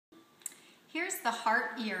Here's the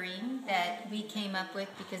heart earring that we came up with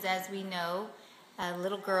because, as we know,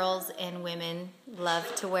 little girls and women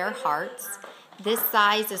love to wear hearts. This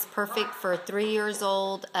size is perfect for 3 years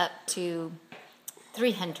old up to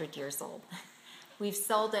 300 years old. We've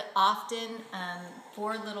sold it often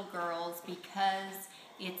for little girls because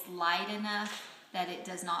it's light enough that it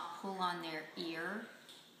does not pull on their ear.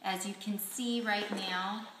 As you can see right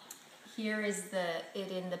now, here is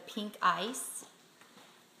it in the pink ice.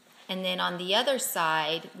 And then on the other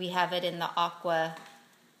side, we have it in the aqua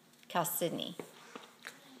chalcedony.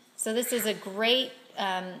 So this is a great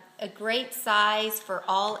size for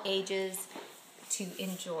all ages to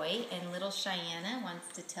enjoy. And little Cheyenne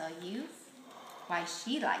wants to tell you why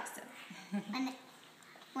she likes it.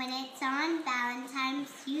 When it's on Valentine's,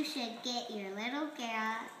 you should get your little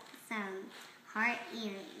girl some heart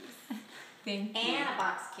earrings. Thank you. And a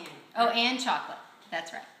box candy. Oh, and chocolate.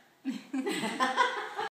 That's right.